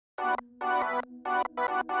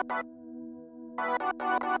And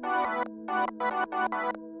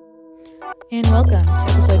welcome to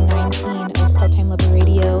episode 19 of Part-Time Lover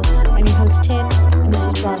Radio. I'm your host, Tin, and this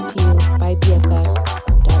is brought to you by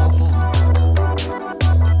BFF.fm.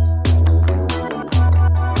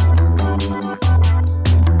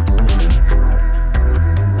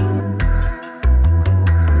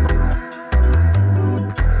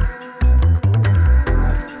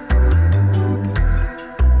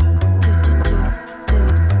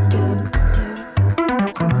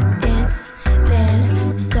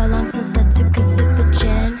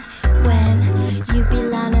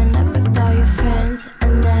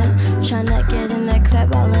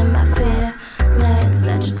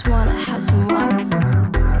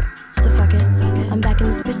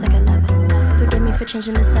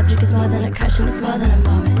 Changing the subject is more than a crush and it's more than a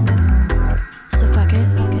moment. So fuck it,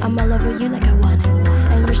 I'm all over you like I want it.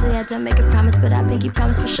 And usually I don't make a promise, but I think you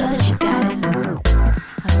promise for sure that you got it. I'm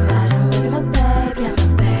riding with my baby, I'm my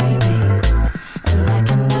baby. And I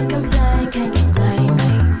cannot complain, can't you blame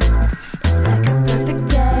me? It's like a perfect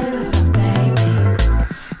day with my baby.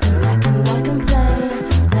 And I cannot complain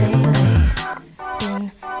lately.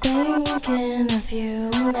 Been thinking of you,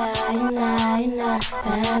 night,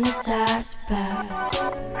 fantasize about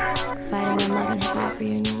fighting in love and hip-hop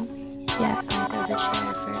reunion. Yeah, I'll throw the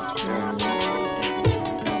chair first and then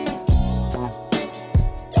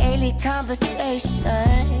daily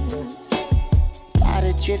conversations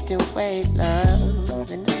started drifting away,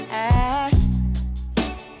 love, and I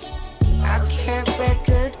can't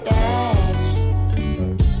recognize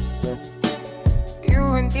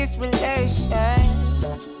you in this relation.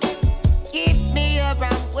 Keeps me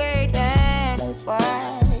around waiting for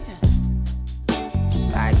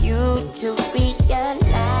you to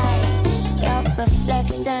realize your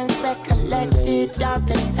reflections recollected all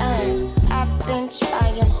the time. I've been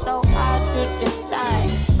trying so hard to decide.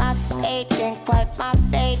 My fate ain't quite my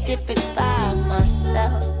fate if it's by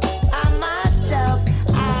myself. I'm myself.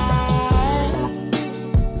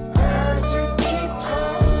 I'll just keep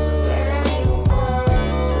holding you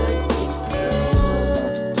put me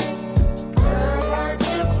through. Girl, I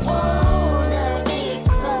just wanna get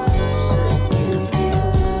closer to you.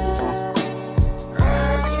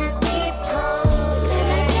 I'll just keep holding, I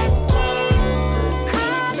just keep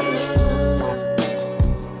calling you.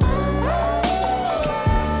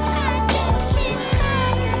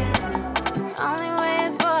 Only way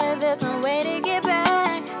is forward, there's no way to get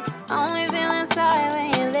back. Only feeling sorry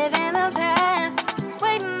when you live in the past.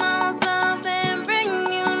 Waiting on something,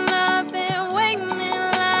 bringing you nothing. Waiting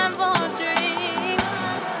in line for a dream.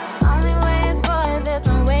 Only way is forward, there's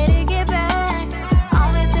no way to get back.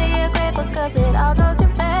 Only say you're grateful cause it all goes too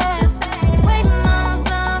fast. Waiting on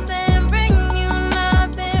something, bringing you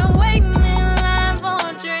nothing. Waiting in line for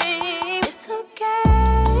a dream. It's okay,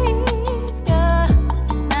 you're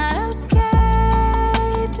not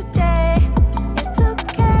okay today. It's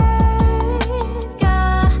okay,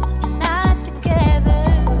 you're not together.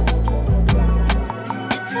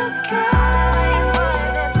 It's okay,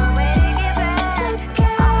 there's no way to get back. It's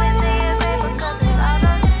okay, always say you're grateful cause it all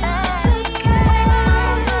goes too fast. It's okay,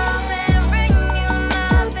 something bringing you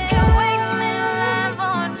nothing. Waiting in line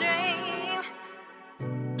for a dream.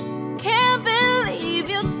 Can't believe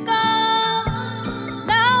you're gone,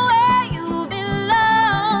 not where you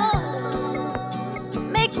belong.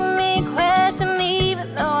 Make me question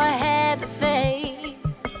even though I had the faith.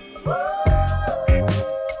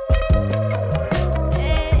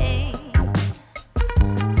 Hey.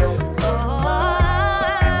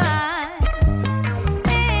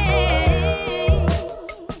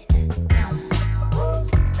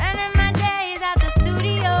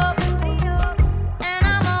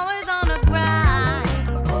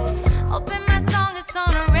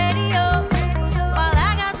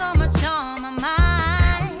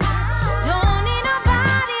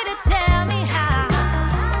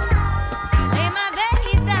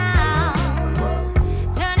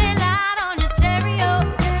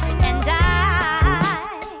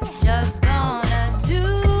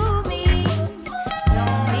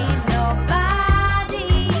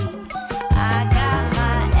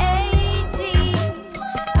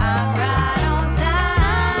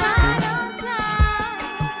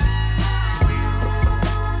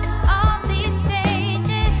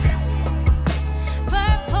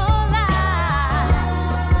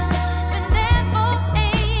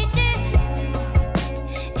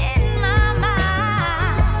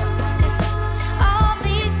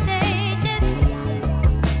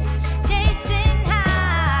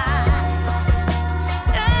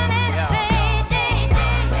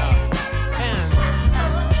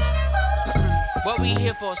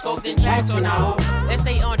 scoped and tracks or no. Let's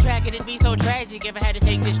stay on track, it'd be so tragic if I had to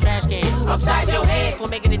take this trash can upside your head for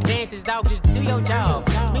making advances, dog. Just do your job.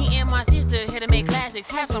 Me and my sister here to make classics,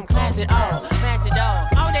 have some class at all. Match it all.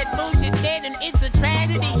 All that bullshit dead and it's a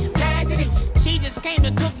tragedy. Tragedy. She just came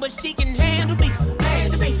to cook, but she can handle beef.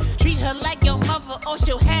 Handle beef. Treat her like your mother, or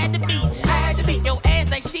she'll have to beat. Had to beat your ass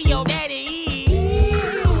like she your daddy.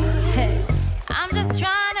 Hey, I'm just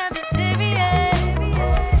trying to be serious.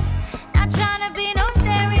 Not trying to be no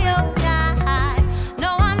stereotype.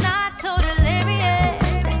 No, I'm not so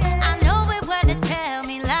delirious. I know it wanna tell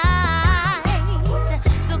me lies.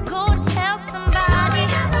 So go tell somebody.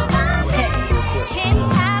 Hey,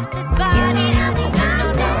 can't have this body.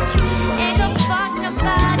 Ain't gonna fuck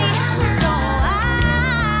nobody. So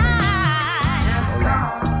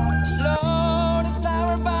Lord, it's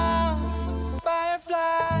flower bound,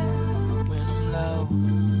 firefly. When I'm low,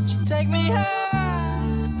 she take me high.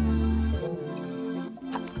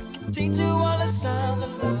 I can teach you all the sounds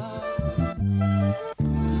of love.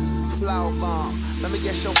 Flower bomb, let me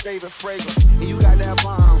guess your favorite fragrance. And you got that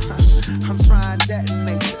bomb. I'm trying to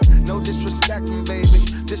detonate you. No disrespecting, baby.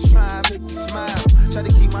 Just try and make you smile. Try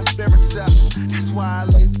to keep my spirits up. That's why I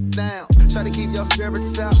lace it down. Try to keep your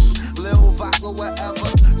spirits up. Lil vodka, whatever.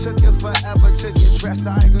 Took it forever to get dressed.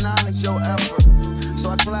 I acknowledge your effort. So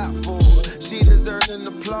I clap for her. She deserves an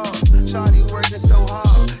applause. Shawty working so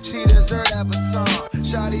hard. She deserves that baton.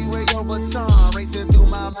 Shawty, where your baton? Racing through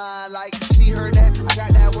my mind like she heard that. I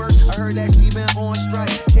got that work. I heard that she been on strike.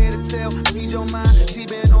 Care to tell? Read your mind. She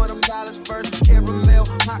been on them dollars first. Caramel,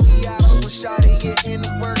 macchiatos. When Shawty get in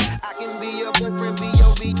the work, I can be your boyfriend, be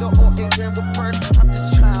your Vito, or a grand reverse. I'm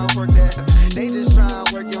just trying to work that. They just trying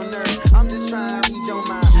to work your nerves. I'm just trying to read your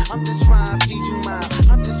mind. I'm just trying to feed you mine.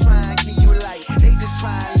 I'm just trying to keep you light. They just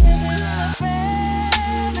trying to leave you blind.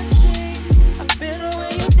 Fantasy, I feel the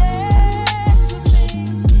way you dance with me.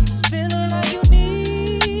 It's feeling like you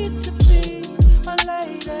need to be my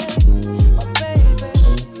lady, my baby.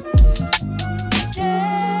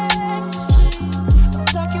 Can't you see? I'm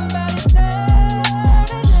talking about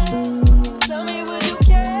eternity. Tell me, would you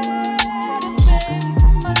care to be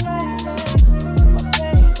my lady, my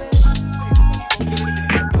baby?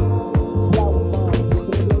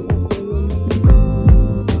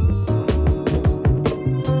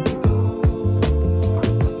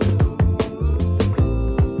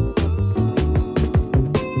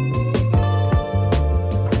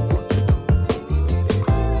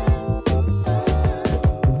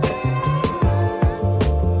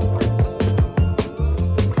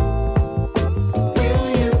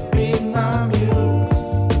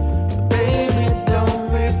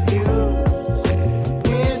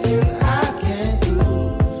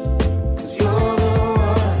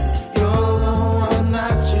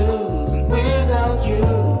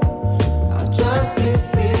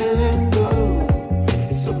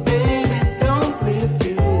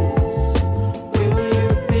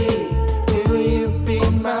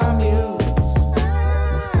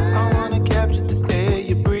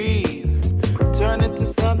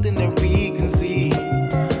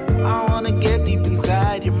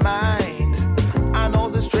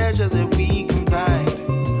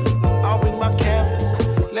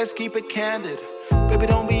 Let's keep it candid. Baby,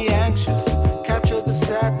 don't be anxious. Capture the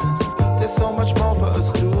sadness. There's so much more for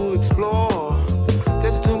us to explore.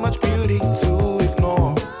 There's too much beauty to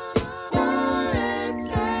ignore. You're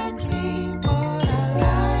exactly what I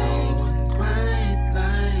like. Someone quite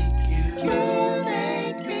like you. You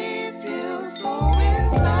make me feel so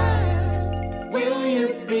inspired. Will you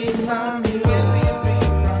be my muse?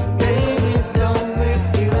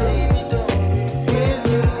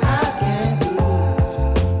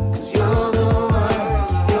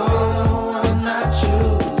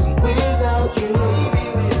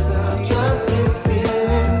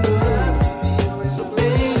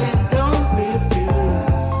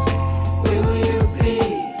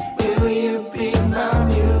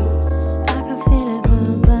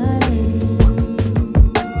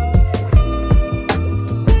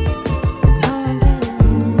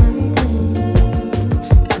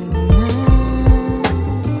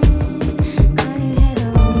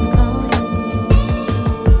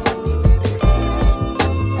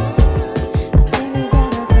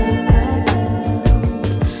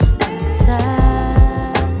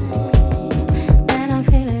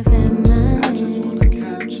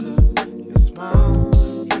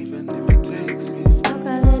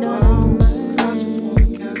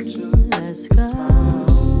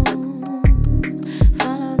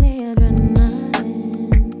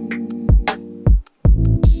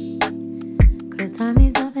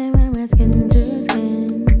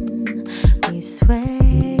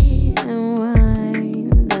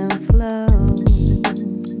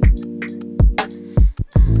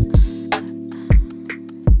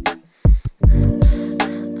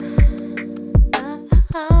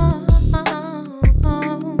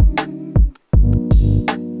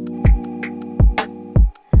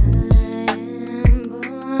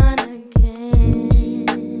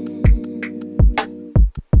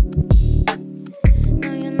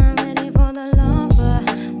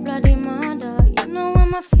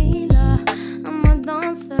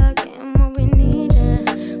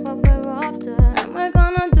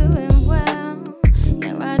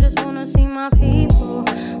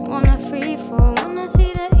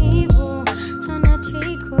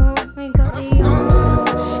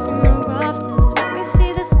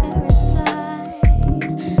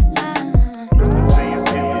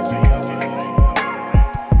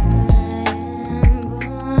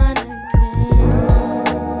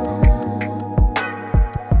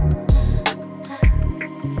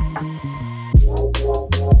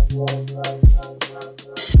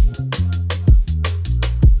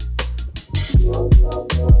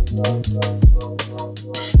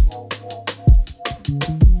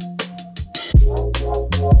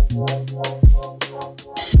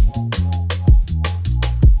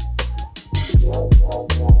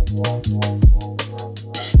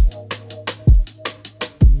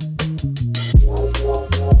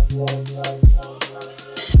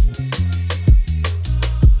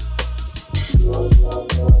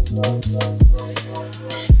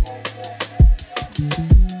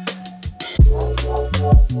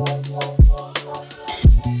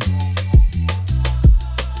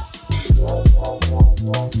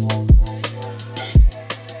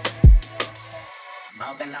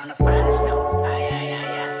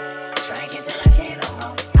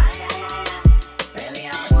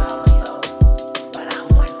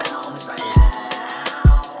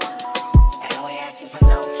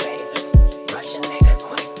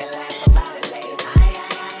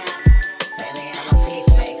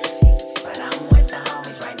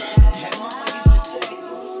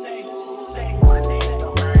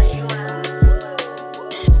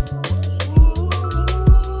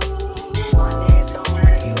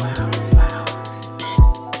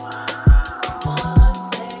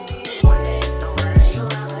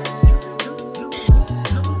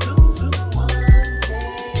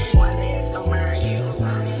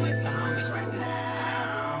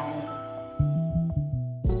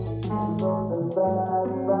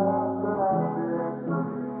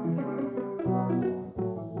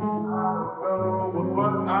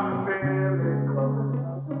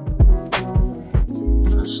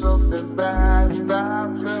 Something bad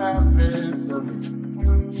about to happen to me.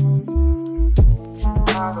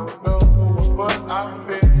 I don't know what I'm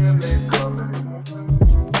feeling coming.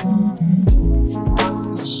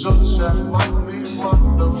 So sad, only one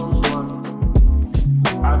knows what.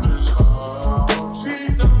 I just hope she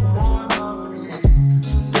don't wanna be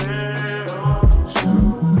there. To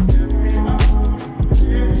get me out.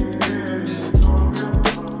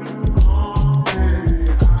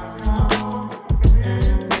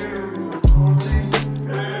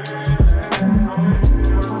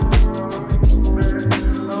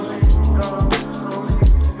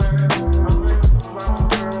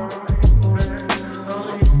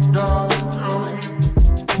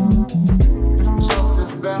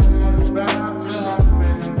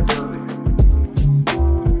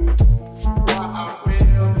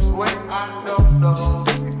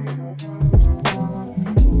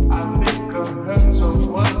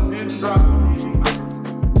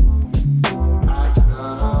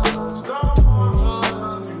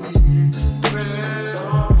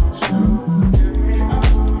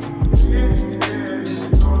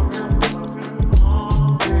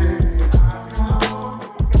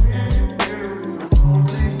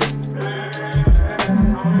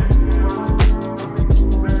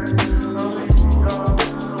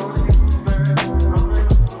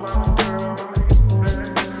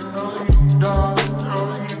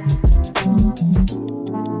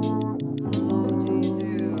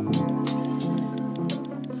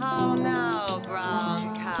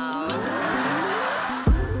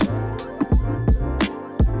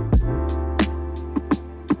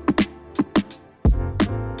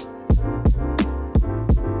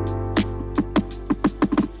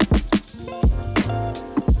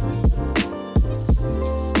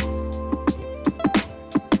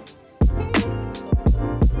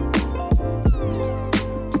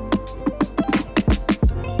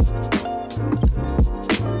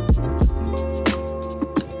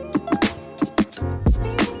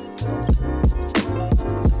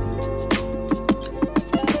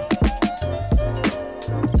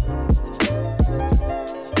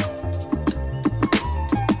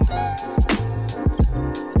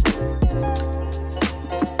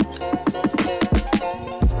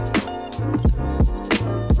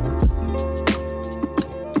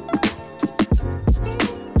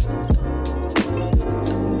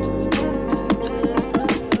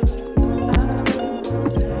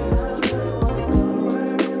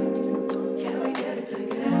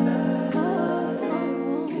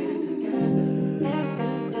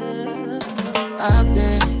 I've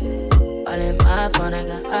been all in my phone, I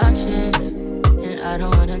got options. And I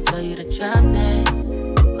don't wanna tell you to drop it,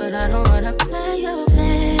 but I don't wanna play your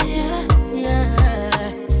fair.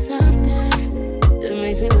 Yeah, something that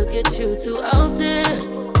makes me look at you too often.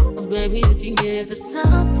 Oh, baby, you can give it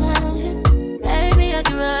something. Baby, I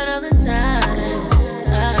can run all the time.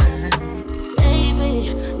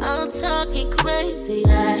 Baby, I'm talking crazy.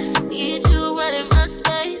 I need you running my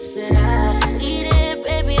space, but I need it,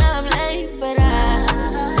 baby. I'm late, but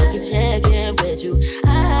I still can check in with you.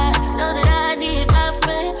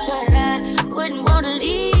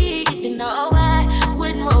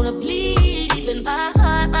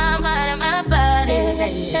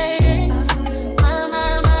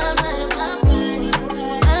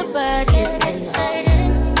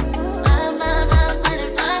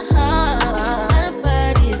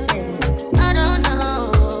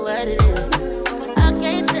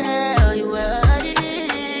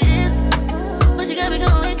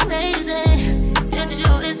 crazy. Just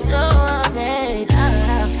you is so amazing.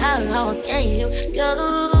 How long can you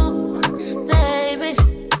go, baby?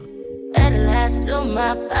 At last, till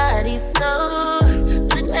my body's so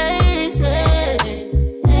crazy.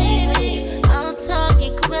 Baby, I'm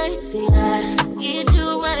talking crazy. I need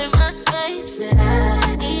you right in my space, but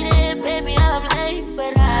I need it, baby. I'm late,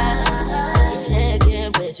 but I'm still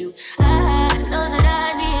checking with you. I know that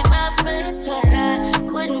I need my friend, but I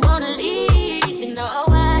wouldn't wanna leave. You know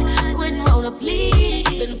why? Wouldn't wanna bleed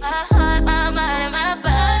in my heart, my mind, and my body.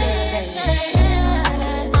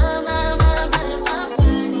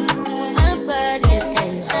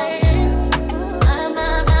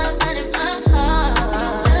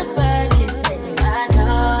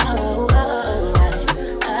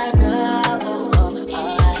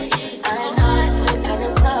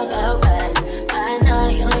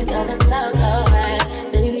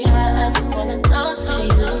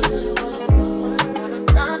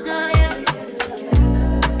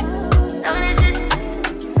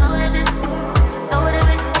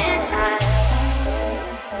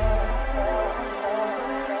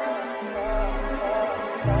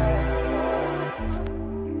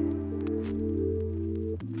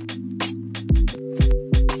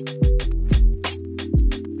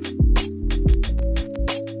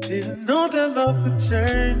 Didn't know that love could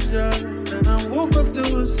change ya. Then I woke up to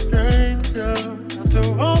a stranger. After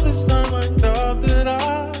all this time I thought that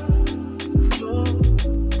I knew.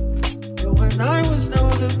 But when I was no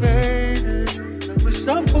debating, it was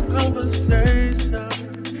up for conversation.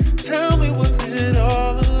 Tell me, was it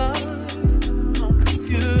all a lie? I'm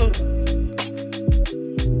confused.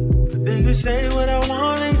 But then you say what I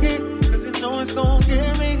wanna hear, cause you know it's gon'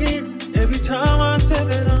 get me here. Every time I say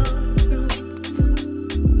that I'm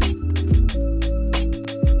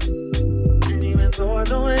so I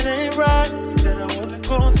know it ain't right, that I wasn't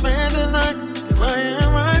gonna spend the night. If I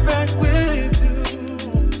am right back with you.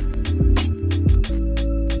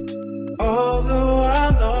 Although I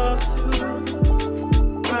lost you,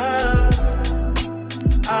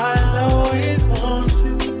 I'll always want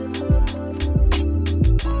you.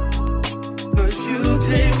 Cause you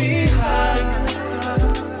take me higher.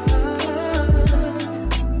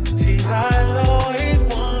 See, I'll always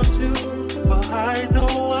want you, but I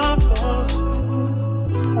know I'm lost.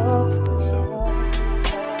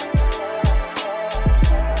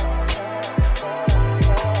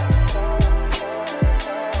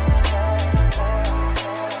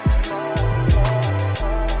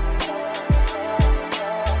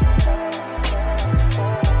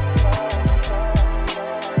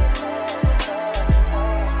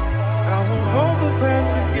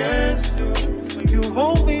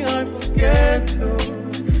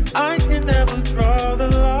 I can never draw the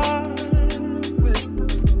line with you.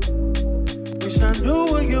 Wish I knew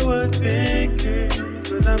what you were thinking,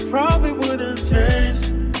 but I probably wouldn't change.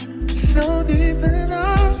 So deep and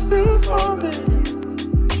I'm still falling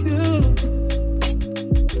for you.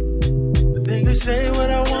 But then you say what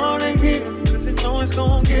I wanna hear, cause you know it's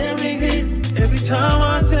gon' get me here. Every time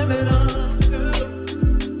I say that I'm good.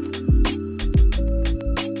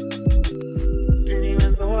 And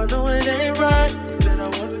even though I know it ain't right,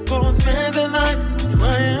 gonna spend the night, if I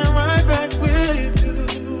am right back with you.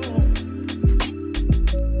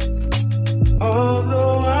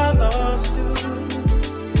 Although I lost you,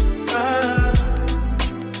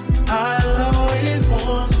 I'll always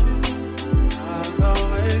want you. I'll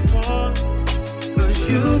always want you. Cause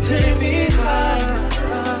you take me higher.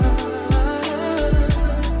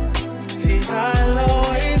 See, I'll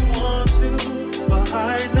always want you, but I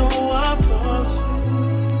know I'm lost.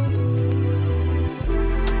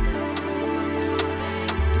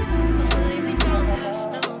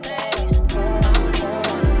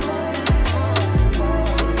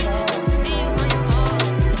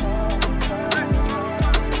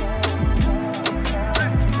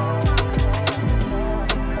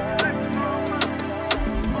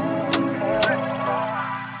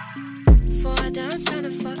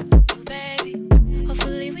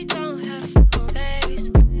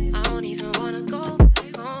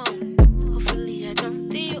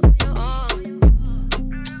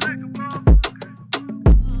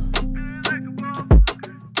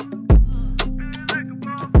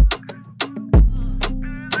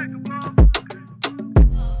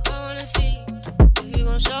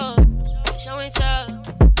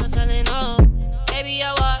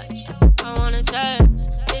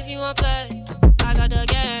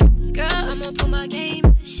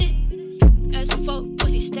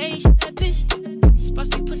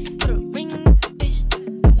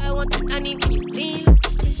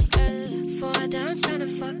 Tryna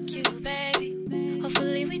fuck you, baby.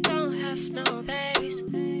 Hopefully we don't have no babies.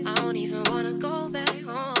 I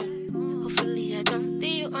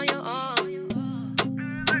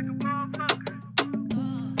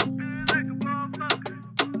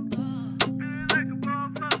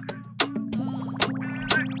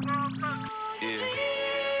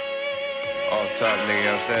Off top, nigga, you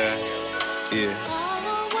know what I'm saying? Yeah.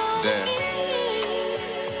 Damn.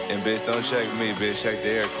 And bitch, don't check me, bitch. Check the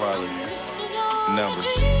air quality. Numbers.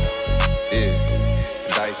 Yeah.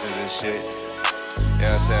 Dysons and shit. You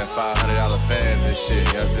know what I'm saying? $500 fans and shit. You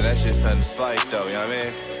know what I'm saying? That shit's something slight though, you know what I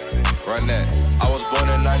mean? Run that. I was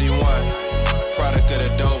born in 91. Product of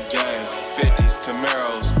the dope game. 50s,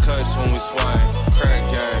 Camaros, cuts when we swing. Crack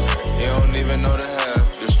game. You don't even know the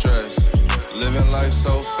half. The stress. Living life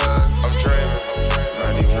so fast. I'm dreaming.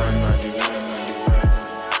 91, 91, 91.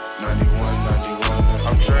 91, 91.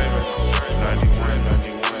 I'm dreaming. 91,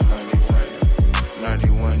 91,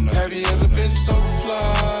 91. 91. Have you ever been so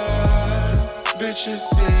fly? Bitches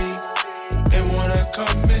see and wanna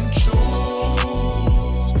come and choose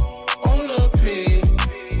on the P.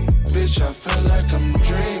 Bitch, I feel like I'm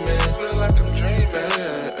dreaming. Feel like I'm dreaming.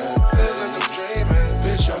 Feel like I'm dreaming.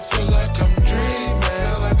 Bitch, I feel like I'm dreaming.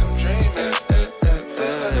 Feel like I'm dreaming.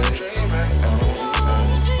 Feel like I'm dreaming.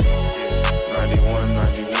 91,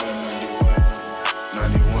 91,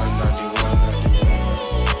 91,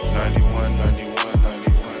 91, 91,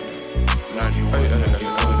 91.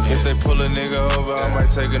 If they pull a nigga over, I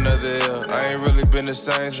might take another L. I ain't really been the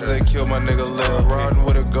same since they killed my nigga Lil. Riding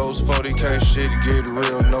with a ghost, 40K shit get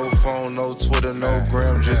real. No phone, no Twitter, no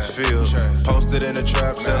gram, just feel. Posted in the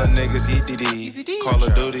trap, selling niggas ETD. Call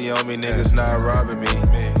of Duty on me, niggas not robbing me.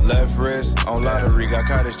 Left wrist on lottery, got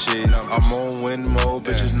cottage cheese. I'm on win mode,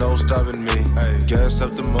 bitches no stopping me. Gas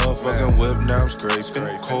up the motherfucking whip, now I'm scraping.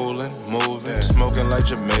 Coolin', moving, smoking like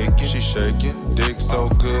Jamaican. She shaking, dick so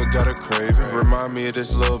good, got a craving. Remind me of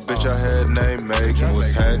this little bitch I had named Megan.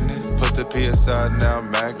 What's happening? Put the P aside, now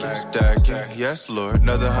I'm macking, stacking. Yes, Lord,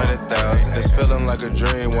 another 100,000. It's feeling like a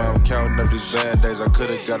dream while I'm counting up these band-aids. I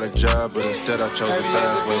could've got a job, but instead I chose the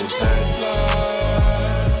fast way. What's happening?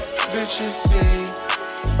 Bitches see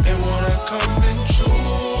and wanna come and choose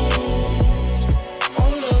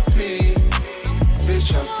on the P. Bitch,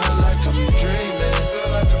 I feel like I'm dreaming. Feel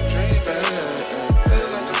like I'm dreaming. Feel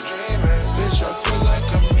like I'm dreaming. Bitch, I feel like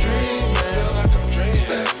I'm dreaming. Feel like I'm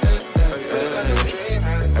dreaming.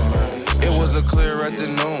 It was a clear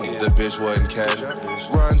afternoon. The bitch wasn't casual.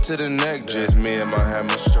 Run to the neck, just me and my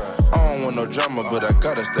hammer. I don't want no drama, but I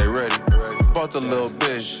gotta stay ready. Bought the little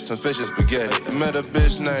bitch some fish and spaghetti. Met a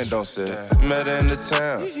bitch name, don't say. Met her in the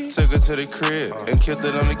town. Took her to the crib and killed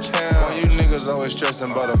it on the count. Why you niggas always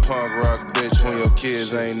stressing about a punk rock bitch when your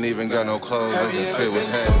kids ain't even got no clothes that can fit what's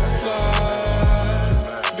happening?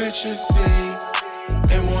 Bitches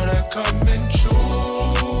see and wanna come and choose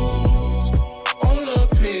on the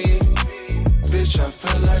P. Bitch, I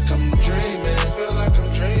feel like I'm dreaming. Feel like I'm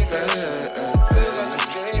dreaming. Feel like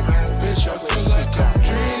I'm dreaming. Bitch, I feel like I'm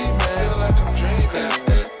dreaming. Feel like I'm dreaming.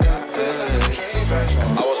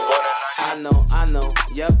 I was born I know,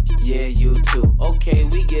 yep, yeah, you too. Okay,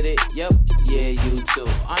 we get it, yep, yeah, you too.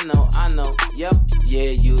 I know, yep, yeah,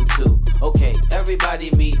 you too. Okay,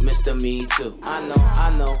 everybody meet Mr. Me Too. I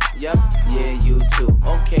know, yep, yeah, you too.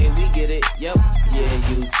 Okay, we get it, yep, yeah,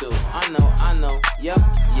 you too. I know, yep,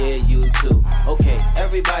 yeah, you too. Okay,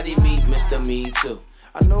 everybody meet Mr. Me Too.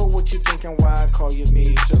 I know what you thinking, why I call you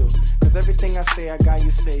me too. Cause everything I say I got,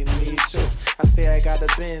 you say me too. I say I got a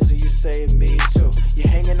Benz and you say me too. You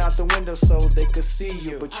hanging out the window so they could see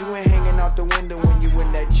you, but you ain't hanging out the window when you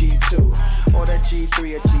in that G2 or that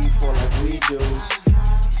G3 or G4 like we do.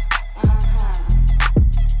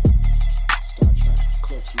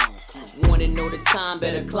 Wanna know the time,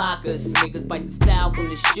 better clock us. Niggas bite the style from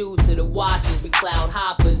the shoes to the watches. We cloud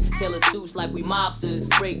hoppers, tailor suits like we mobsters.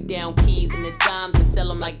 Break down keys and the dimes and sell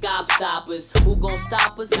them like gobstoppers. Who gon'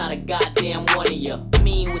 stop us? Not a goddamn one of ya.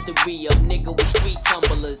 Mean with the re-up, nigga with street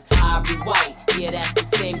tumblers. Ivory white, yeah, that's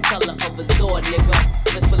the same color of a sword, nigga.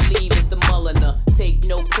 Let's believe it's the Mulliner. Take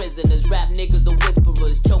no prisoners, rap niggas are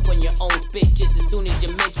whisperers. Choke on your own spit just as soon as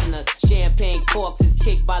you mention us. Champagne corks is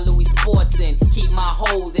kicked by Louis Sportson. Keep my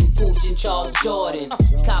hoes in Pooch and Charles Jordan.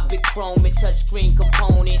 Copy chrome and touchscreen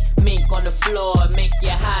component. Mink on the floor, make you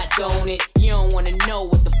hot, don't it? You don't wanna know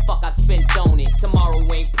what the fuck I spent on it. Tomorrow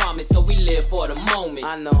ain't promised, so we live for the moment.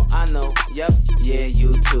 I know, yep, yeah,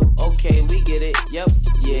 you too. Okay, we get it, yep,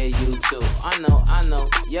 yeah, you too. I know,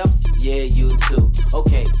 yep, yeah, you too.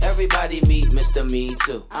 Okay, everybody meet Mr. Me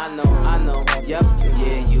Too. I know, yep,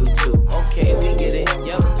 yeah, you too. Okay, we get it,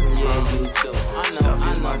 yep, yeah, you too. I know,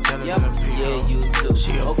 yep, yeah, you too.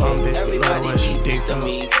 Okay, everybody meet Mr.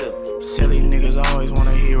 Me Too. Silly niggas always want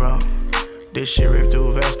a hero. This shit ripped through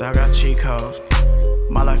a vest, I got cheat codes.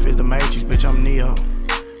 My life is the Matrix, bitch, I'm Neo.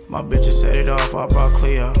 My bitches set it off, I brought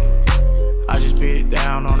Cleo. I just beat it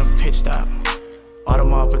down on a pit stop.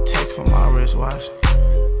 Audemars Protect for my wristwatch.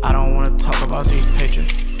 I don't wanna talk about these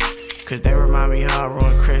pictures, cause they remind me how I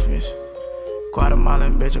ruined Christmas.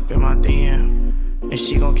 Guatemalan bitch up in my DM, and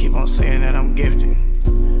she gon' keep on saying that I'm gifted.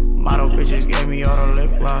 Model bitches gave me all the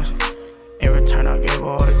lip gloss. In return, I gave her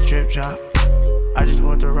all the drip drop. I just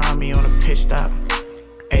want to ride me on a pit stop.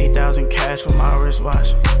 80,000 cash for my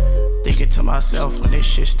wristwatch. Thinking to myself when this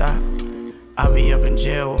shit stop, I be up in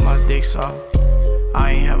jail with my dick soft.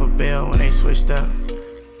 I ain't have a bail when they switched up.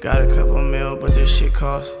 Got a couple mil, but this shit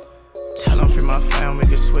cost. Tell them free my fam, we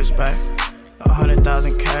can switch back.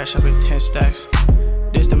 100,000 cash up in 10 stacks.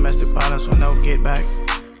 This domestic violence with no get back.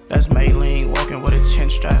 That's Maylene walking with a chin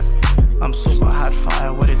strap. I'm super hot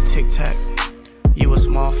fire with a tic tac. You a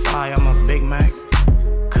small fry, I'm a Big Mac.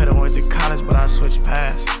 Could've went to college, but I switched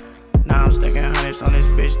past. Now I'm stacking hundreds on this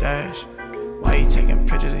bitch dash. Why you taking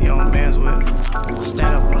pictures in your own man's whip?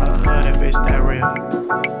 Stand up on the hood if it's that real.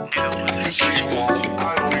 You say you want it, I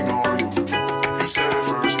don't ignore you. You said it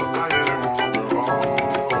first, but I did it more, girl.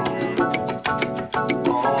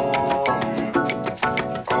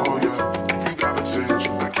 Oh yeah, you got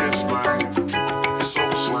potential, I can't explain. You're so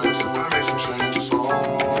persuasive, I made some changes.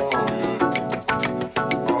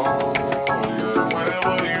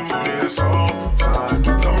 Wherever you this whole time,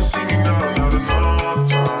 come and see me now, not another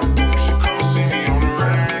time. You should come and see me on the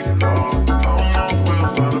regular. I don't know if we'll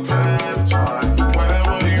find a better time.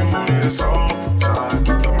 Wherever you this whole time,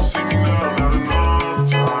 come and see me now, not another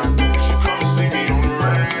time. You should come and see me on the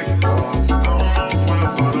regular. I don't know if we'll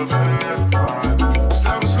find a better time. 'Cause I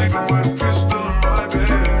was sleeping with a pistol in my bed.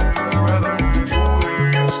 I'd rather have you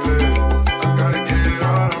here instead. I gotta get it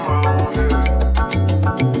out of my own head.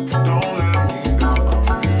 Don't let me down,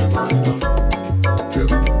 right now. Yeah.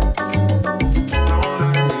 Don't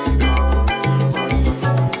let me down,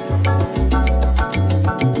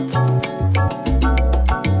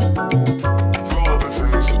 Grow up and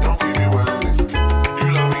face it, don't keep me waiting. You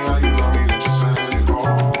love me how you love me, then just say it. Oh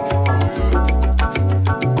yeah,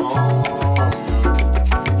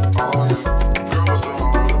 oh yeah. Girl, what's the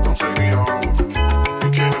hold up? Don't take me over. You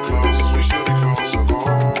came the closest, we should be closer. Oh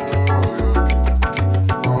yeah.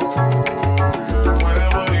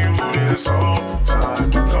 Wherever you this whole time,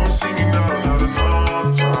 come and see me now, not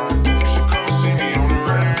another time. You should come and see me on the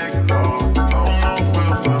regular. I don't know if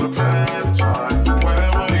we'll find a better time.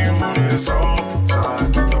 Wherever you this whole time,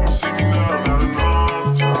 come and see me now, not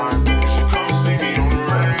another time. You should come and see me on the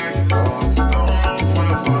regular. I don't know if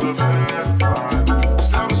we'll find a better time.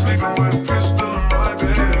 'Cause I was sleeping with a pistol in my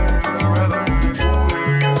bed. I'd rather have you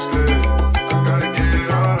here instead. I gotta get it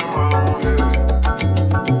out of my own head.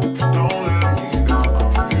 Don't let me down,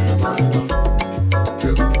 right now.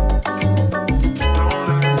 Yeah. Don't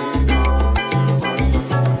let me down, right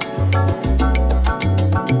now.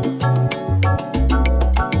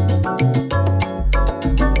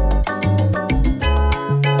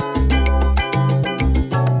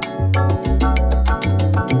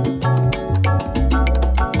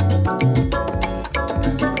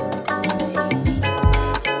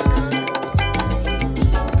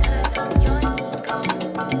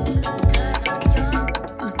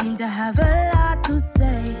 You seem to have a lot to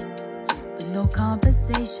say, but no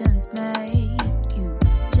conversations make you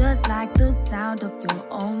just like the sound of your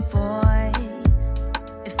own voice.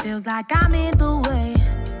 It feels like I'm in the way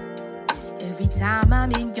every time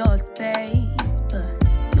I'm in your space, but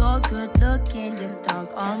you're good looking, your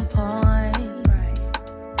style's on point.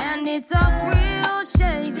 And it's a real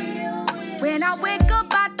shame when I wake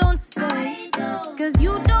up I don't stay, 'cause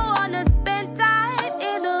you don't wanna spend time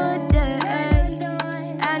in the day.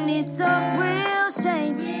 And it's a real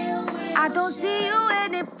shame I don't see you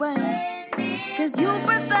when it rains, 'cause you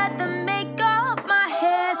prefer to make up my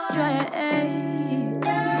hair straight.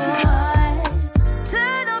 Boy,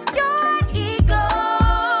 turn off your ego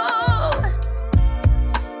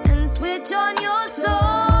and switch on your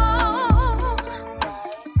soul.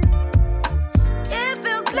 It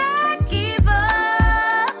feels like evil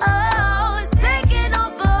is taking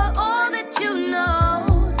over all that you know.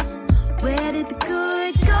 Where did the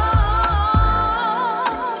good go?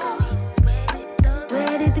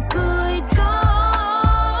 Where did the good go?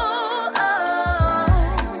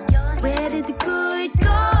 Where did the good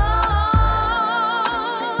go?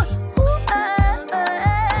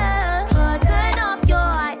 Turn off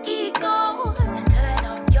your ego.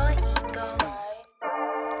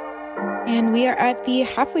 And we are at the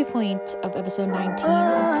halfway point of episode 19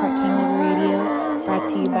 of Part-Time Lover Radio, brought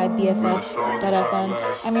to you by BFF.FM.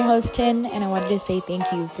 I'm your host, Tin, and I wanted to say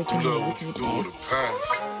thank you for tuning in with me today.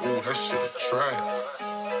 Ooh, that shit trash.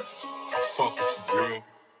 I fuck with you, girl.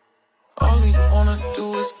 All he wanna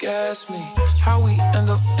do is gas me. How we end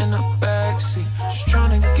up in the backseat, just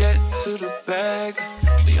tryna get to the bag.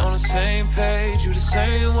 We on the same page, you the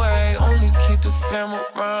same way. Only keep the fam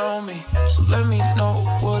around me. So let me know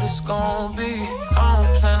what it's gon' be. I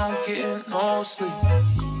don't plan on getting no sleep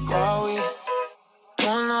while we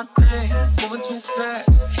doing our thing, moving too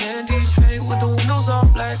fast. Candy straight with the windows all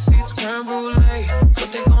black, seats creme brulee.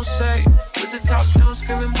 What they gon' say? With the top down,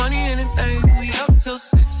 screaming money, anything. We up till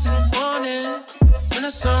 6 in the morning. When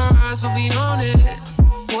the sunrise, we'll be on it.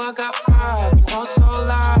 Boy, I got 5, you all so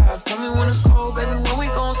live. Tell me when it's cold, baby, when we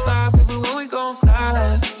gon' slide, baby, when we gon' fly.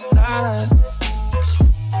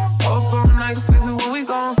 Up all night, baby, when we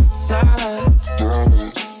gon' slide.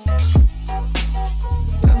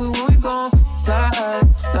 Baby, when we gon' slide.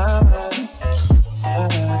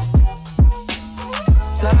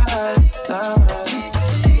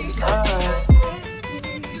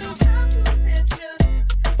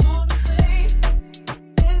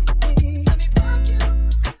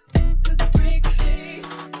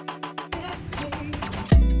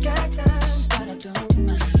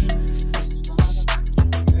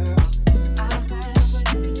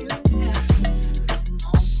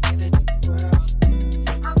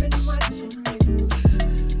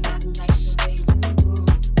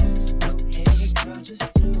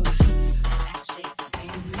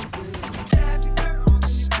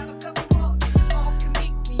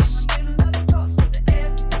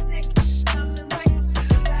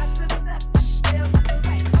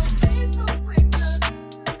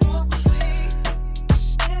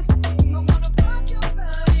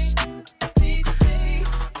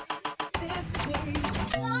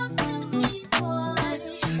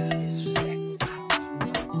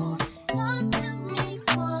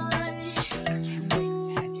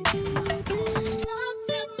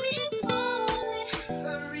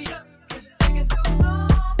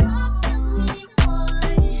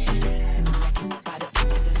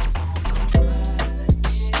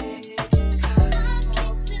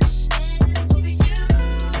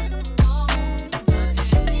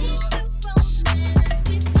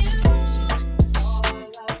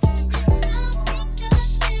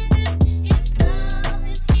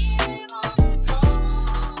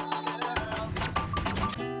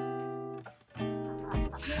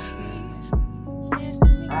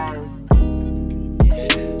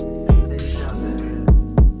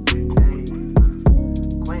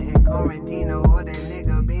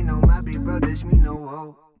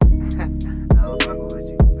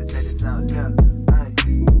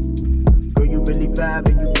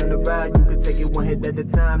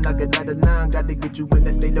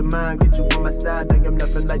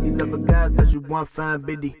 One fine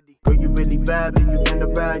biddy. Girl, you really vibing, you down the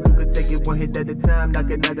ride. You could take it one hit at a time, knock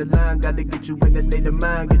it out of line. Gotta get you in that state of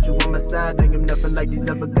mind, get you on my side. I am nothing like these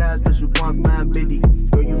other guys, but you one fine biddy.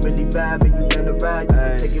 Girl, you really vibing, you down the ride. You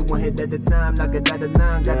could take it one hit at a time, knock it out of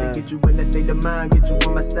line. Gotta get you in that state of mind, get you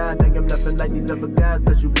on my side. I am nothing like these other guys,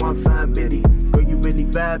 but you one fine biddy. Girl, you really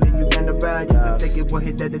vibing, you down the ride. You could take it one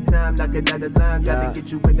hit at a time, knock it out of line. Gotta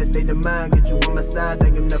get you in that state of mind, get you on my side. I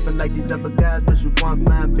am nothing like these other guys, but you one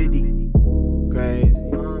fine biddy. Crazy,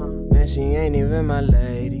 man, she ain't even my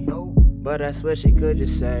lady, but I swear she could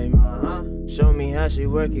just save me. Show me how she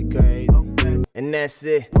work it crazy, and that's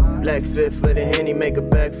it. Black fit for the Henny, make a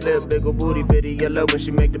backflip. Big ol' booty, bitty yellow when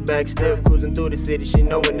she make the back stiff. Cruising through the city, she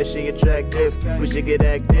knowin' that she attractive. We should get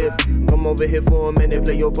active. Come over here for a minute,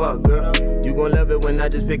 play your part, girl. You gon' love it when I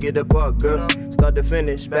just pick it apart, girl. Start to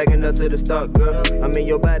finish, backing up to the start, girl. I'm in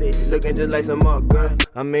your body, looking just like some mark, girl.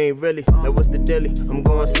 I mean, really, now what's the dilly? I'm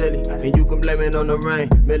going silly, and you can blame it on the rain.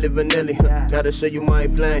 Milli Vanilli, gotta show you my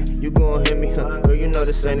plane. You gon' hit me, girl, you know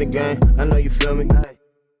this ain't the game. I know you feel me.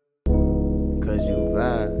 Cause you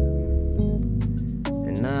vibe,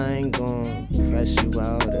 and I ain't gon' press you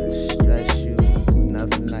out or stress you,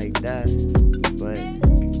 nothing like that. But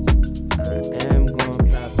I am gon'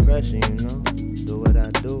 apply pressure, you know, do what I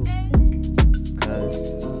do. Cause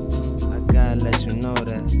I gotta let you know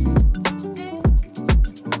that.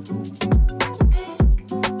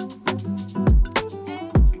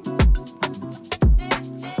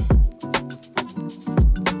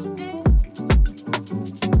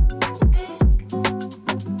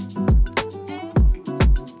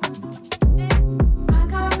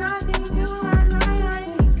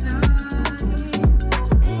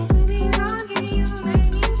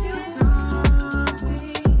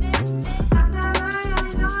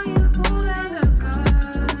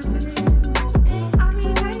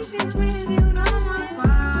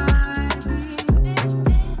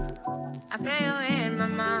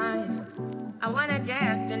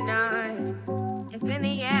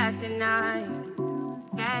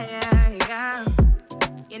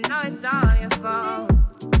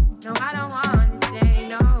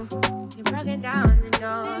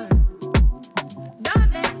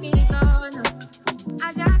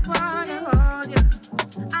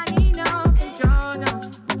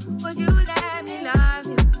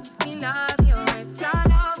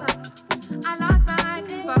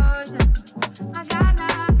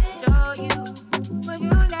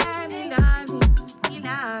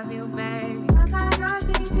 love you, baby. I got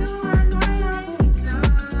nothing to admire, please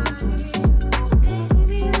love me.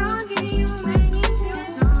 Baby, longing you make me feel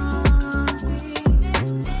sorry.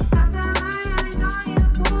 I got my eyes on you,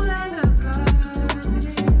 cool like a curtain.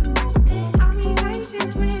 I'll be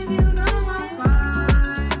patient with you, no more fighting.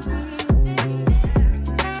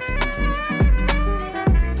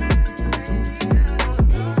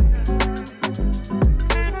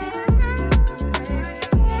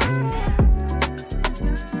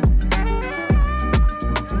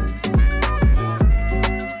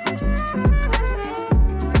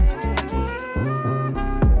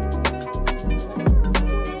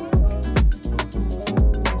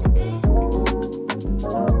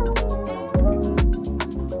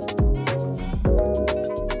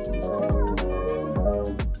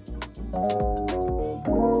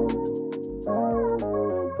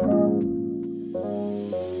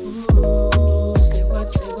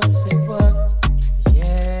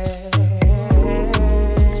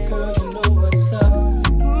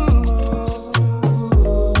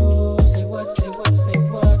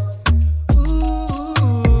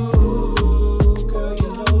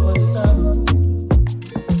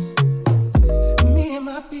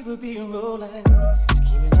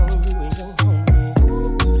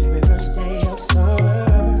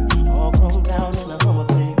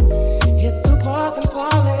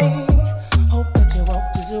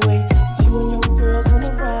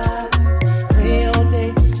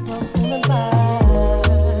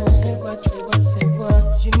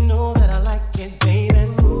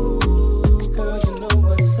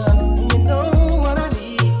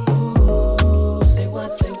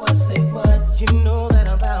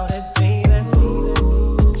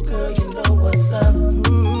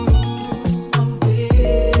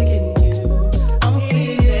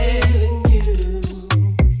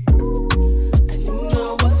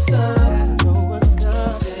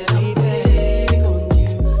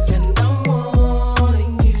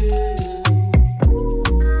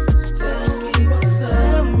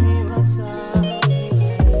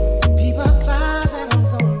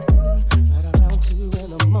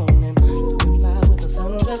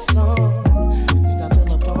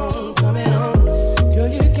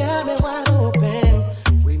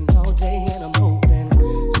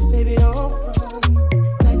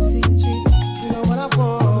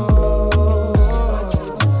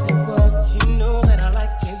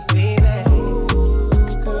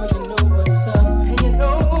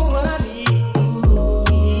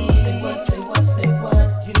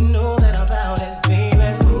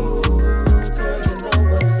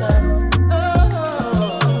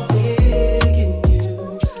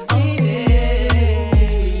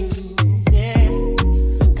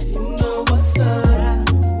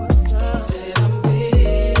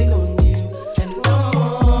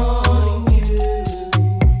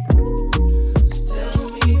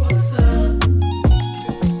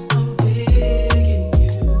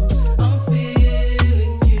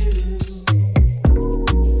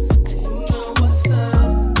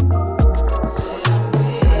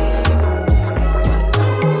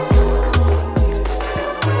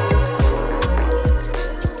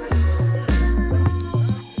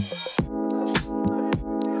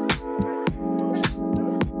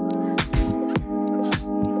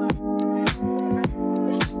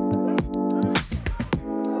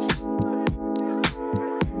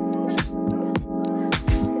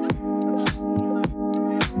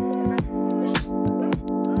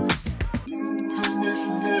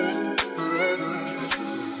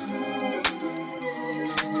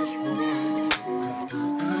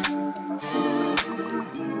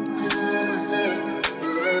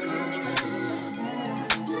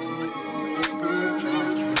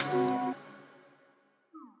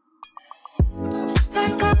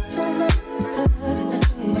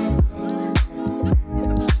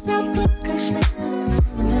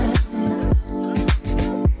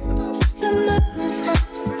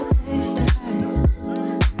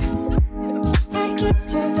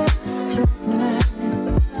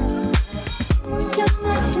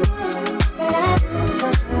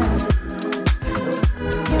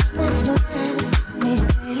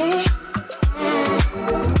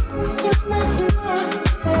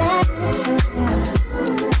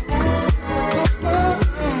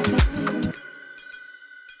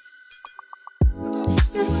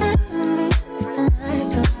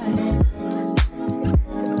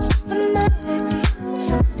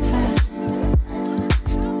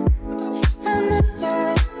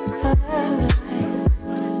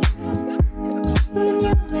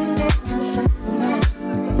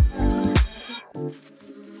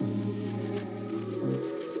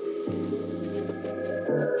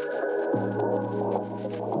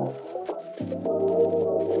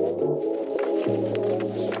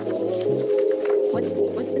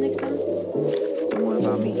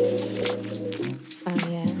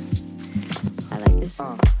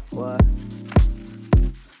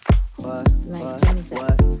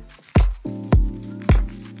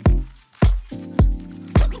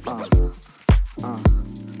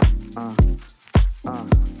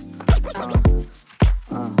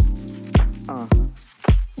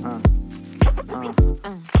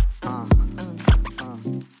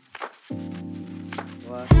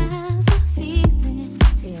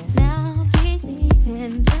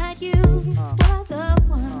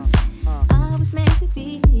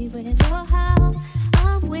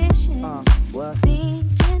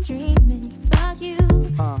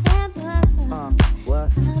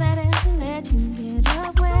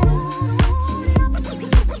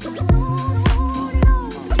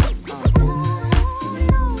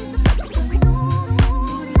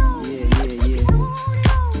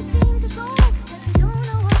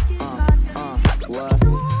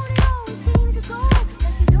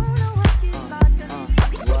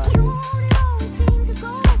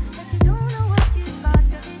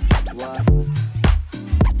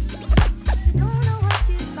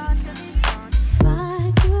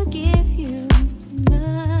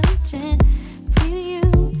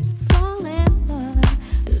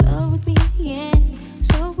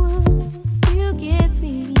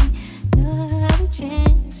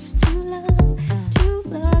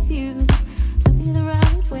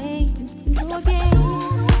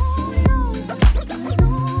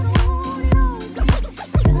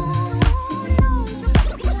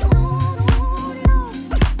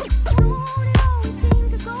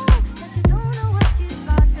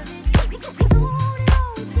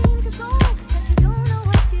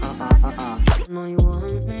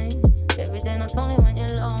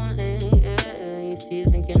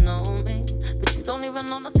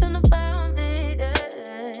 nothing about me, yeah.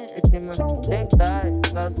 You see my thick thigh,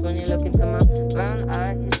 lost when you look into my brown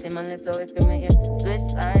eye. You see my lips always commit you switch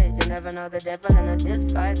sides. You never know the devil in a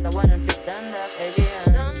disguise, so why don't you stand up, baby?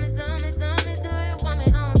 Tell me, do you want me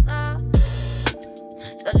on top?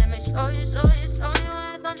 So let me show you,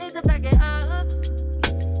 I don't need to back it up.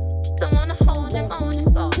 Don't wanna hold you,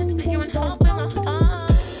 just slowly split you in half in my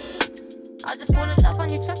heart. I just wanna love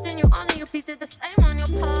on you, trust in you, honor you, please do the same on your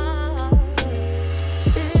part.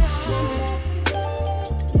 Be honest,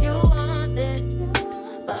 you want it,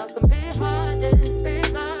 but I can be hardest,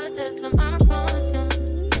 regardless of my conscience.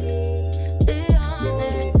 Be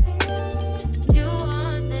honest, you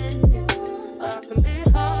want it, but I can be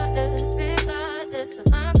hardest, regardless of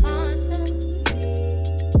my conscience.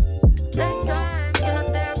 Take time, you know,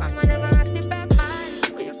 stay around whenever I see bad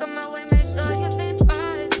vibes. When you come my way, make sure you think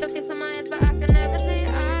twice. Look into my eyes, but I can never see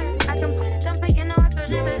eyes. I can point a gun, but you know I could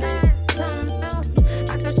never lie. Come through,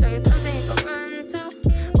 I can show you something you can run to.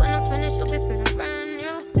 When I finish, you'll be feeling brand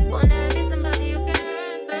new. Will never be somebody you can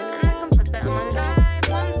run through. And I can put that in my life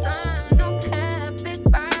one time. No cap, big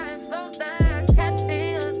vibes, slow down, catch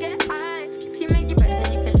feels, get high. If you make your breath,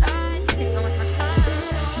 then you can lie. Just be so much more time.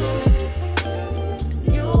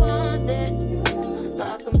 You want it, but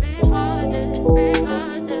I can be hardest,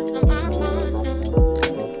 regardless of my conscience.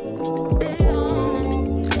 Be honest,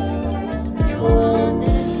 you want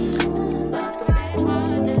it, but I can be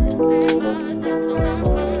hardest, regardless of my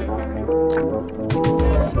conscience.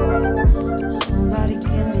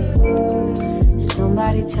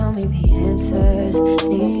 Somebody tell me the answers.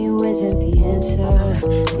 Me and you isn't the answer.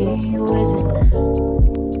 Me and you isn't.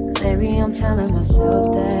 Maybe I'm telling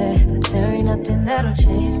myself that, but there ain't nothing that'll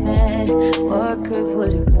change that. What good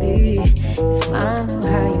would it be if I knew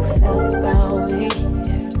how you felt about me?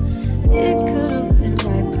 It could have been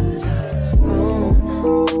right, but I was wrong.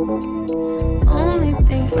 Only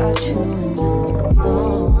think about you and I'm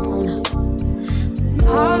alone.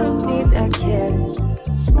 Part of me that cares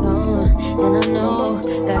is gone, and I know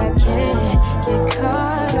that I can't get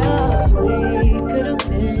caught up. We could have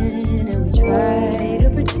been, and we try to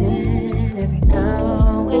pretend every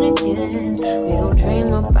now and again. We don't dream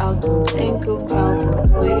about, don't think about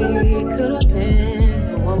what we could have been.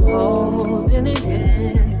 No, I'm holding it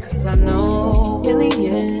in, 'cause I know in the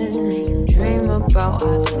end, you dream about, I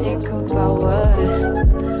think about what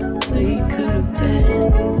we could have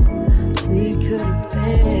been. We could have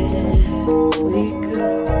been, we could have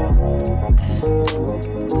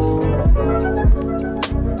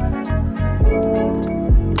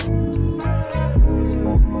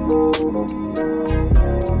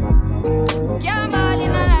Can't ball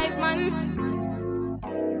in a life, man.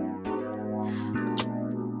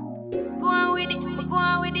 Go on with it, go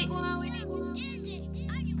on with it.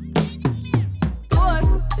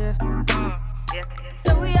 Force, yeah.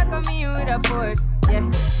 So we are coming in with a force, yeah.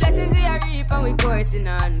 Blessings we are reap and we coursing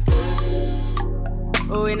on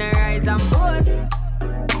full. Oh, we not rise and boast.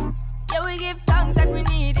 Yeah, we give thanks like we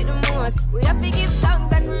need it the most. We have to give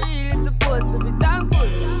thanks like we really supposed to be thankful.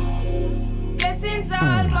 Blessings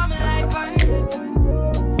all for my life and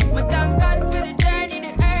my thank God for the journey,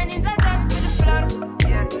 the earnings are just for the plus.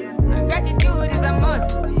 Yeah, and gratitude is a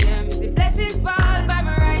must. Yeah, me see blessings fall by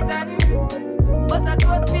my right hand. But I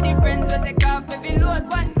toast for the friends we take off every load.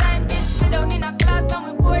 One time kids sit down in a class and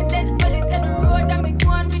we board dead. Police said the road and me go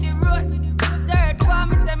on with the road. Third form,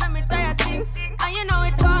 me say me try a thing. And you know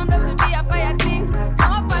it formed up to be a fire thing.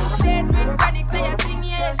 I'm up on stage with chronic, say I sing,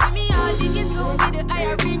 yeah. See me all digging soon with the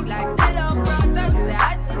iron ring. Like hello brother, me say I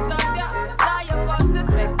had to shut ya. Saw your poster,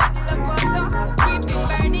 spectacular photo. Keep it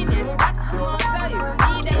burning, yes, that's the motto. You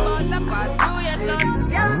need a motor, pass through your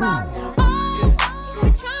son. Yeah, man.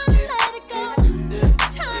 We're trying to let it go.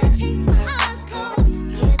 Trying to keep my eyes closed.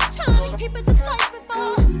 Trying to keep it just like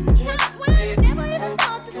before. Times when I never even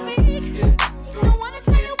thought to speak. Don't wanna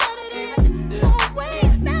tell you what it is. Oh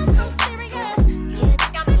wait, that's so serious.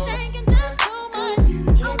 Got me thinking just too much.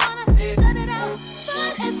 I wanna shut it out,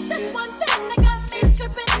 but it's this one thing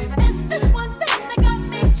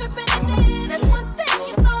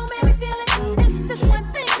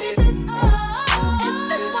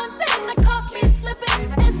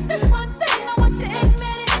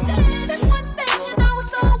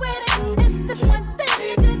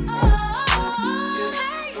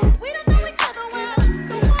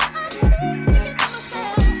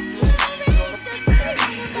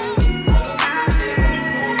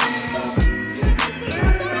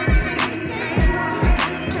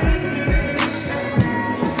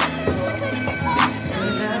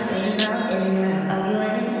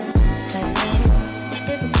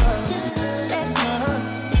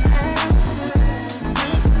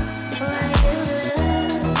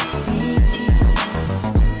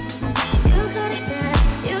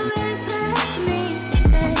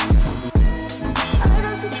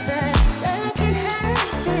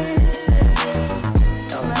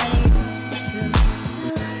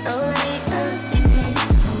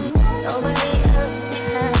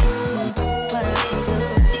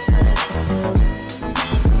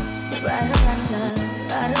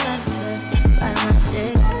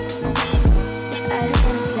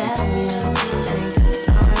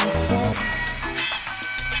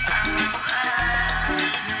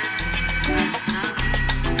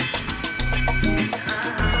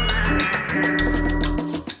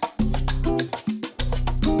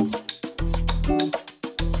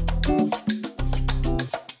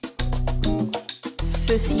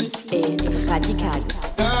Ceci est Radical.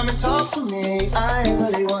 Come and talk to me, I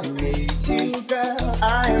really wanna meet you, girl.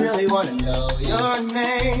 I really wanna know your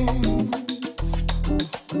name.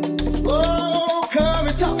 Oh, come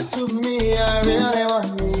and talk to me, I really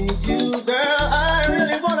wanna meet you, girl. I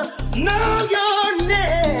really wanna know your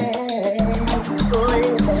name. Oh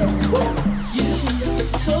yeah. You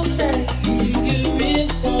so sexy, you really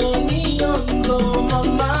turn me on, blow my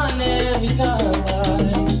mind every time I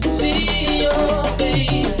see your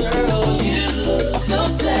face, girl. You so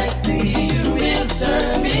sexy, you really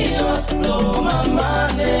turn me on, blow my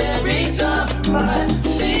mind every time I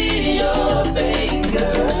see your face,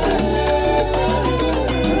 girl.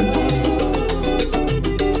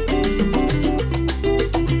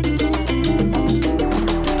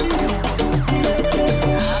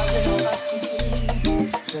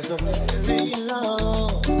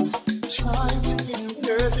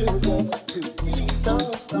 So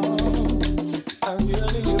strong, I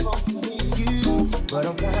really want to meet you, but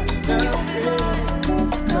I'm not just feeling,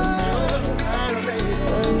 'cause you're my baby,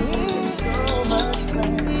 it's so much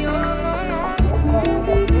fun.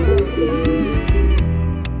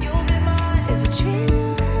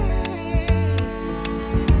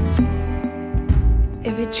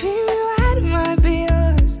 If you treat me right, it might be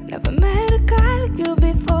yours. Never met a guy like you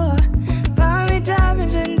before. Buy me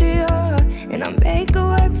diamonds in Dior, and I'll make it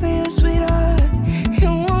work for you, sweetheart. You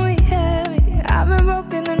want me heavy, I've been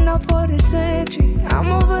broken enough for this century.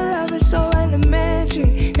 I'm over love, it's so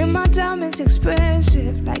elementary. And my diamonds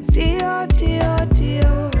expensive, like Dior, Dior,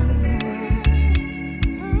 Dior.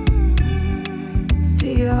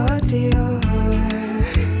 Dior, Dior.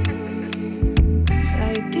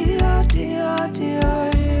 Like Dior, Dior, Dior,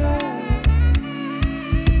 Dior.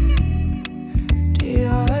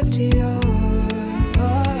 Dior, Dior.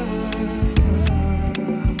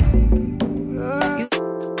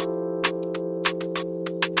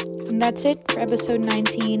 And that's it for episode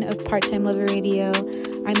 19 of Part-Time Lover Radio.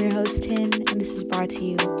 I'm your host, Tin, and this is brought to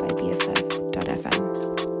you by BFF.FM.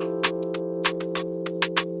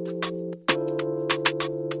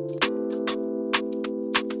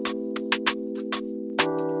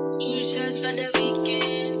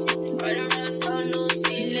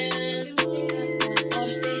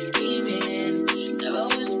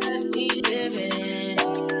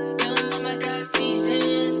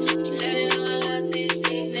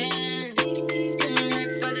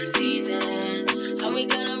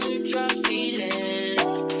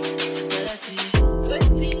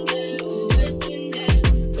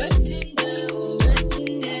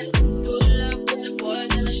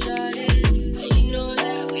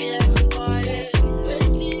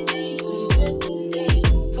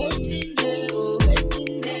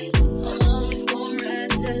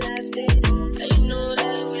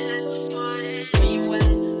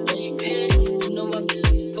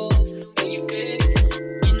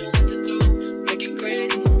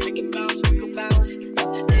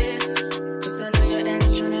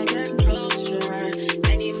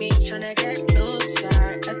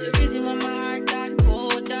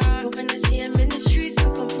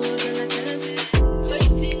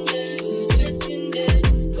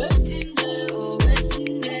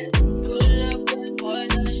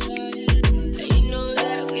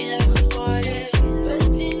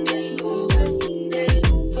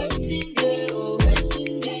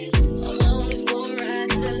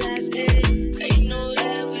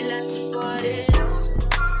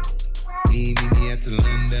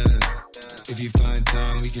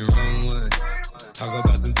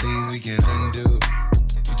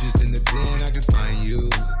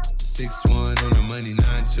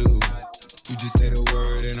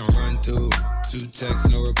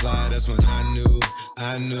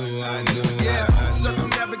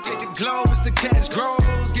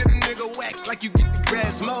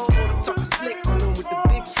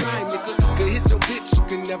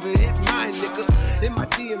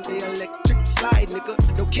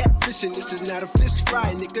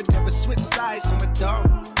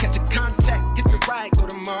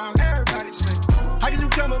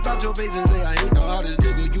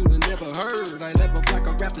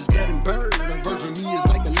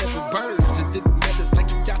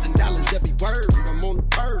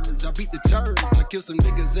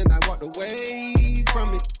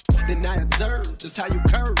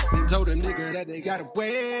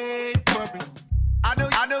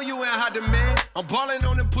 I know you ain't hot demand. I'm ballin'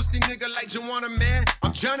 on them pussy nigga like Juwanna Man.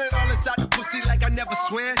 I'm drowning all inside the pussy like I never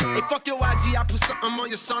swam. Hey, fuck your IG, I put something on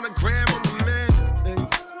your sonogram. I'm the man.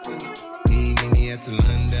 Meet me at the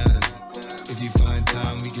London. If you find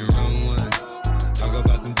time, we can run one. Talk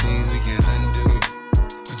about some things we can undo.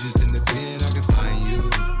 You just in the pen, I can find you.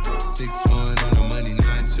 6'1" on the money now.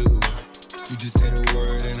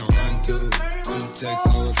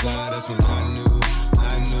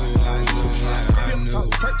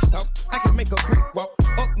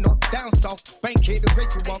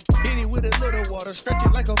 daughter, stretch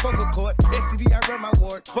it like a vocal cord. STD, I run my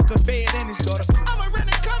ward. Fuck a fed and his daughter. I'm a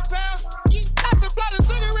rented compound. I supply the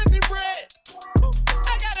cigarettes and bread.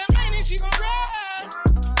 I got a man and she gon' ride.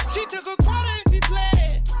 She took a quarter and she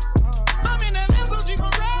played. I'm in the limbo, she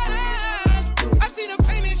gon' ride. I see the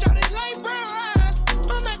pain and shot it like brown eyes.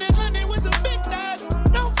 I'm at the London with some big thighs.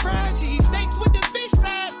 No fries, she eat steaks with the fish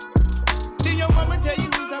side. Did your mama tell you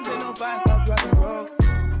do something on 5-star driving road?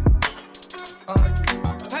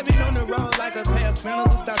 I been on the road like a pair of spinners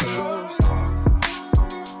and stop the rolls.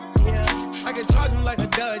 Yeah, I can charge him like a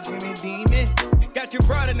Dodge and a demon. Got your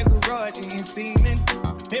brother in the garage and semen.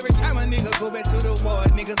 Every time a nigga go back to the war,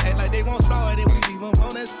 niggas act like they won't start it. We leave them on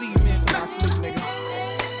that cement. I sleep,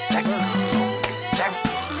 nigga.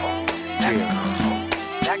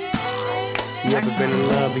 You ever been in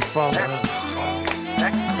love before? I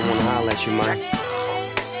wanna holler at you, man.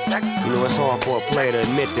 You know it's hard for a player to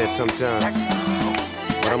admit that sometimes,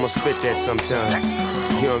 but I'ma spit that sometimes.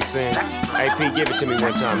 You know what I'm saying? AP, give it to me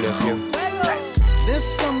one time, nephew. There's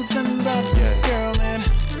something about this girl, man,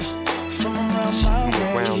 from around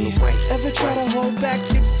my way. Ever try to hold back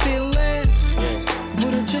your feelings,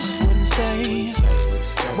 but it just wouldn't stay.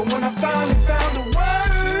 But when I finally found the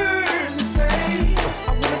words to say, I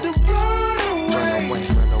wanted to run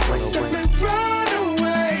away. Simply run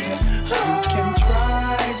away. You can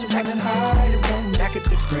try to run and hide, it won't make a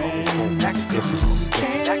difference.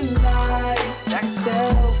 Can't lie to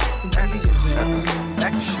yourself, it really isn't.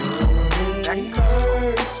 Sure, it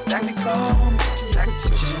hurts when it comes to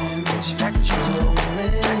repetition. You're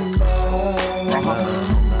in love.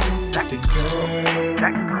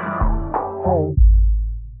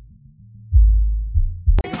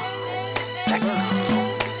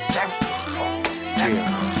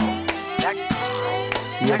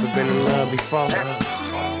 You ever been in love before? I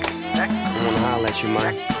wanna holler at you,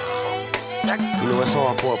 man. You know it's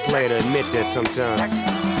hard for a player to admit that sometimes,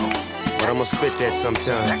 but I'ma spit that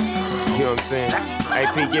sometimes. You know what I'm saying?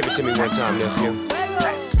 AP, give it to me one time, nephew.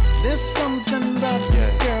 There's something about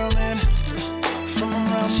this girl, man, from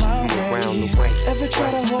around my way. Ever try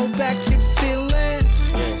to hold back your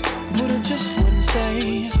feelings, but it just wouldn't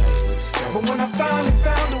stay. But when I finally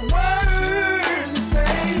found the words to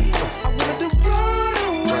say, I wanted to run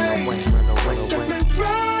away. Simply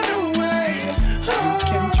run away. You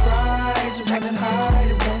can try to run and hide,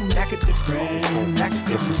 it won't make a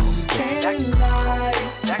difference. Can't lie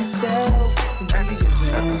to yourself, it really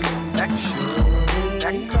isn't. Sure,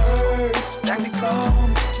 it hurts when it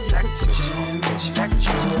comes to repetition. You're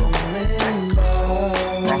in love.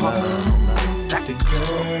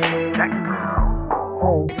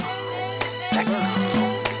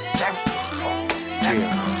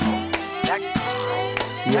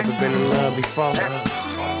 You ever been in love before? I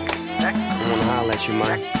wanna holler at you,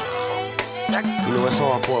 man. You know it's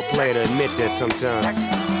hard for a player to admit that sometimes,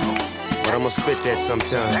 but I'ma spit that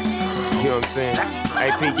sometimes. You know what I'm saying?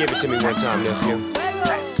 AP, give it to me one time, nephew.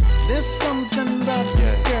 There's something about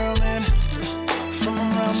this girl, man, from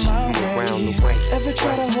around my way. Ever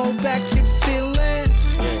try to hold back your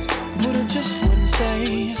feelings, but it just wouldn't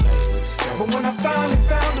stay. But when I finally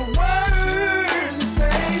found the words to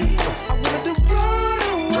say, I wanted to run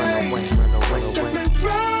away. Simply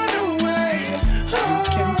run away. You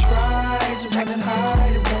can try to run and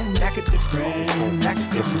hide, it won't make a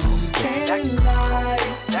difference. Can't lie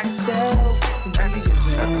to yourself, it really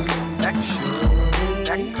isn't. Sure,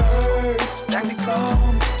 it hurts when it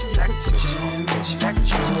comes to repetition.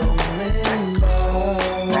 You're in love.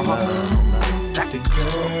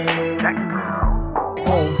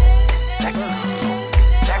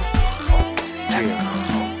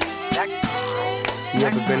 You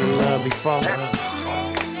ever been in love before? I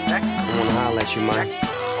wanna holler at you, man.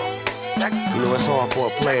 You know it's hard for a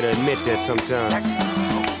player to admit that sometimes,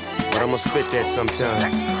 but I'ma spit that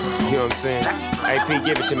sometimes. You know what I'm saying? AP,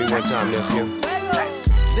 give it to me one time, nephew.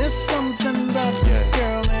 There's something about this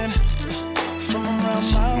girl, man, from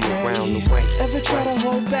around my way. Ever try to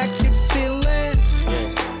hold back your feelings,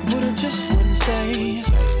 but it just wouldn't stay.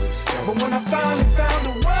 But when I finally found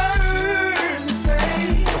the words to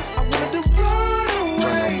say, I wanted to run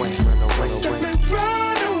away. Simply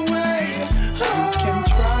run away. You can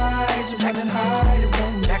try to run and hide, it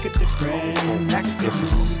won't make a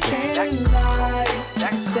difference. Can't lie to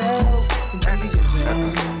yourself, it really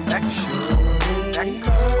isn't. Sure, it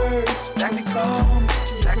hurts when it comes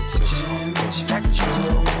to repetition.